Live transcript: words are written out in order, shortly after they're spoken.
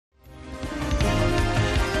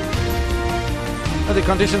The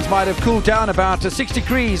conditions might have cooled down about 6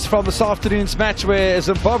 degrees from this afternoon's match, where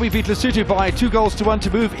Zimbabwe beat Lesotho by 2-1 to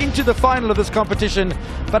move into the final of this competition.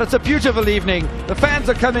 But it's a beautiful evening. The fans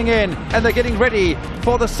are coming in and they're getting ready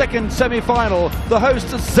for the second semi-final. The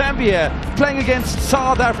hosts Zambia playing against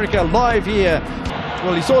South Africa live here.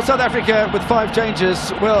 Well, you saw South Africa with 5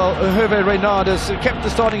 changes. Well, Hervé Renard has kept the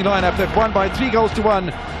starting lineup. They've won by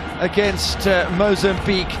 3-1 against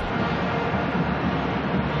Mozambique.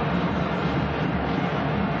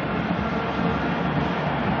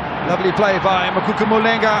 Lovely play by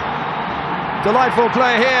Mulenga. Delightful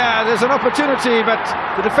play here. There's an opportunity, but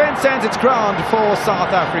the defence stands its ground for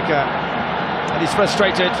South Africa. And he's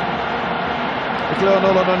frustrated.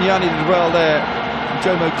 Leonolo Nonyani did well there.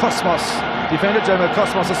 Jomo Cosmos, defender Jomo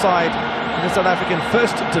Cosmos aside in the South African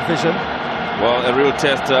First Division. Well, a real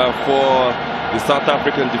test for the South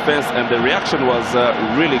African defence, and the reaction was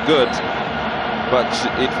really good. But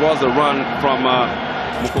it was a run from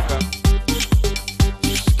Mukuka.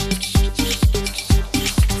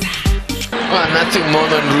 Well, nothing more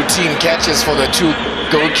than routine catches for the 2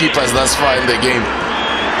 goalkeepers thus far in the game.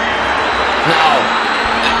 Now,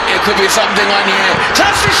 it could be something on here.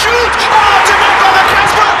 Chance to shoot! Oh, Jamaica, the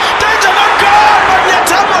crossbar! Danger, not gone! But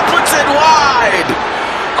Nyatama puts it wide!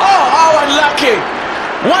 Oh, how unlucky!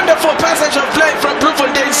 Wonderful passage of play from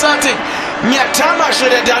Bloemfontein starting. Nyatama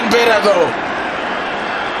should have done better though.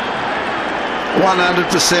 100%.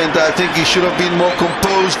 I think he should have been more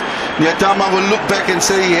composed. Nyatama will look back and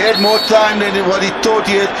say he had more time than what he thought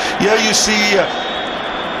he had. Here you see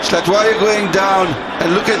Slatwaya going down,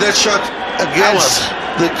 and look at that shot against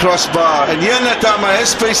the crossbar. And here Nyatama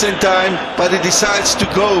has space and time, but he decides to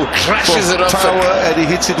go crashes for it off power and he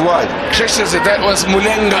hits it wide. Crashes it. That was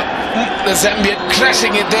Mulenga, the Zambian,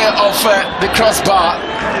 crashing it there off the crossbar.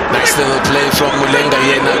 Nice little play from Mulenga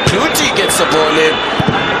here. Now Kluti gets the ball in.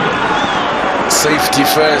 Safety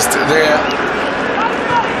first there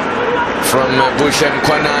from Bushan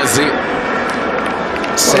Kwanazi.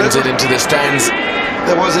 Sends it into the stands.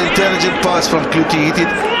 There was an intelligent pass from Kluti. He did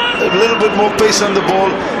a little bit more pace on the ball,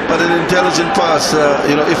 but an intelligent pass.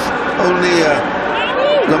 You know, if only.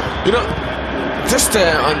 You know, just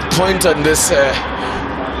on point on this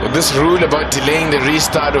this rule about delaying the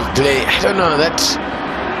restart of play. I don't know. That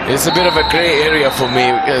is a bit of a grey area for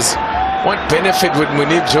me, because what benefit would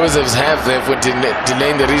Munib Josephs have there for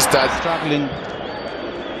delaying the restart? Struggling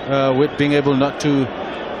with being able not to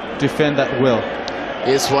defend that well.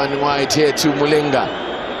 Here's one wide here to Mulenga.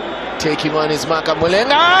 Taking on his marker,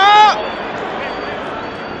 Mulenga!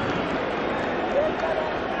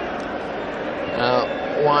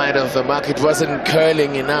 Wide of the mark. It wasn't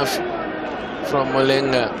curling enough from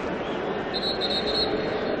Mulenga.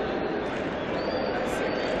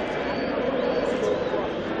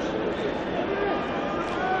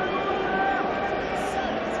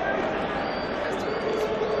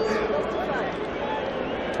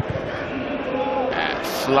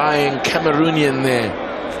 Flying Cameroonian there.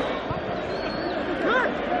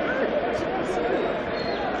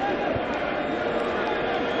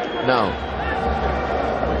 Now.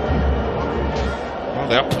 Well,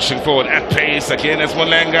 they're pushing forward at pace again as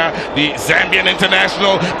Mulenga, the Zambian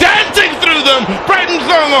international, dancing through them. Brighton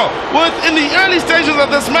Zongo with, in the early stages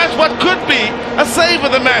of this match, what could be a save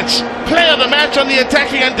of the match. Player of the match on the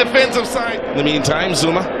attacking and defensive side. In the meantime,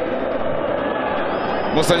 Zuma.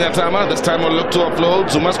 Musa Nyatama, this time will look to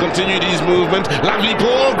offload. Zuma's continue these movements. Lovely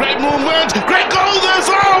ball, great movement, great goal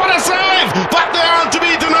this. Oh, what a save! But they aren't to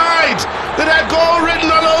be denied. They had goal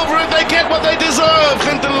written all over it. They get what they deserve.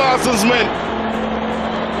 Clinton Larson's men.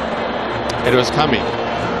 It was coming.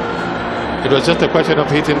 It was just a question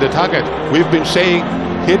of hitting the target. We've been saying,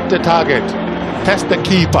 hit the target, test the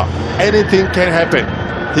keeper. Anything can happen.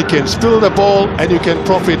 He can spill the ball and you can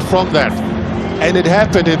profit from that. And it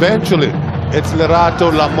happened eventually. It's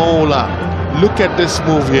Lerato Lamola. Look at this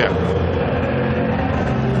move here.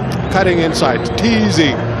 Cutting inside,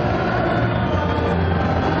 teasing.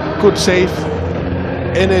 Good save.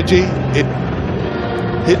 Energy. It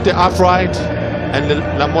hit the upright, and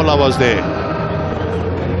Lamola was there.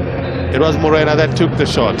 It was Morena that took the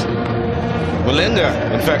shot. Mulenga,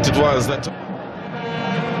 in fact, it was that.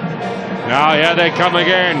 Now here they come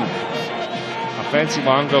again. I fancy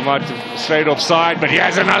Mango might straight offside, but he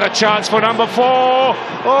has another chance for number 4.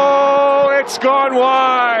 Oh, it's gone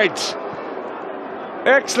wide.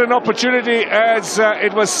 Excellent opportunity as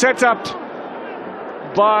it was set up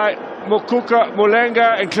by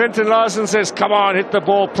Mulenga, and Clinton Larson says, come on, hit the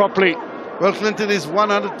ball properly. Well, Clinton is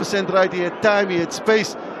 100% right. He had time, he had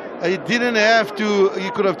space. He didn't have to, he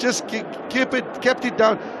could have just kept it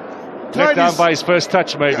down. Let down by his first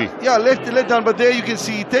touch, maybe. Yeah, let down, but there you can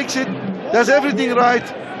see he takes it does everything right,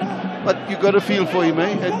 but you got a feel for him, eh?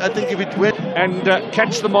 And I think if it went... And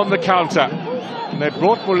catch them on the counter. And they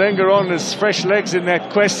brought Mulenga on his fresh legs in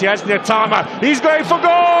that quest. He has Nyatama. He's going for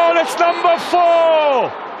goal. It's number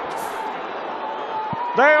 4.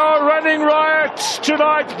 They are running riot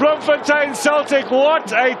tonight. Bloemfontein Celtic.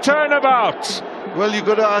 What a turnabout. Well, you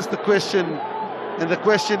got to ask the question. And the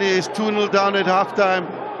question is 2-0 down at halftime.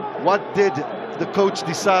 What did the coach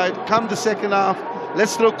decide? Come the second half,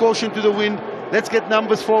 let's throw caution to the wind. Let's get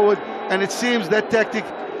numbers forward. And it seems that tactic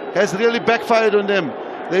has really backfired on them.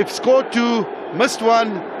 They've scored 2, missed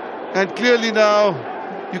 1, and clearly now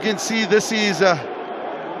you can see this is a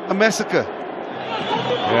massacre.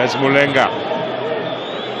 There's Mulenga.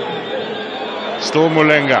 Still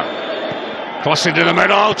Mulenga. Cross into the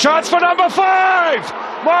middle. Chance for number 5!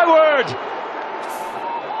 My word!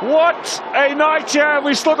 What a night here.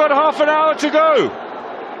 We've still got half an hour to go.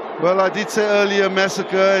 Well, I did say earlier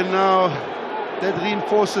massacre, and now that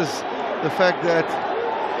reinforces the fact that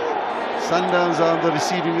Sundowns are on the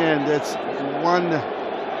receiving end. That's one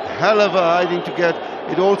hell of a hiding to get.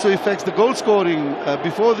 It also affects the goal scoring.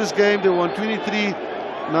 Before this game, they won 23.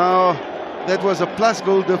 Now, that was a plus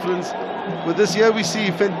goal difference. But this year, we see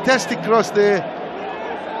fantastic cross there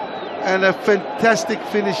and a fantastic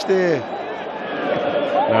finish there.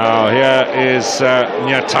 Now, here is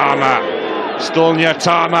Nyatama. Still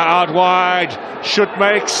Nyatama out wide. Shoot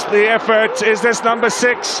makes the effort. Is this number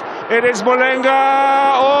 6? It is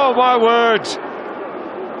Mulenga. Oh, my word.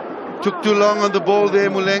 Took too long on the ball there.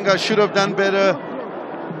 Mulenga should have done better.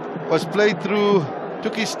 Was played through.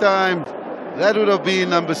 Took his time. That would have been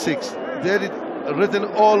number 6. There it written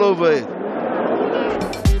all over it.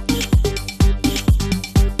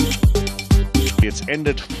 It's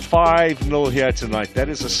ended 5-0 here tonight. That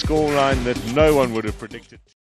is a scoreline that no one would have predicted.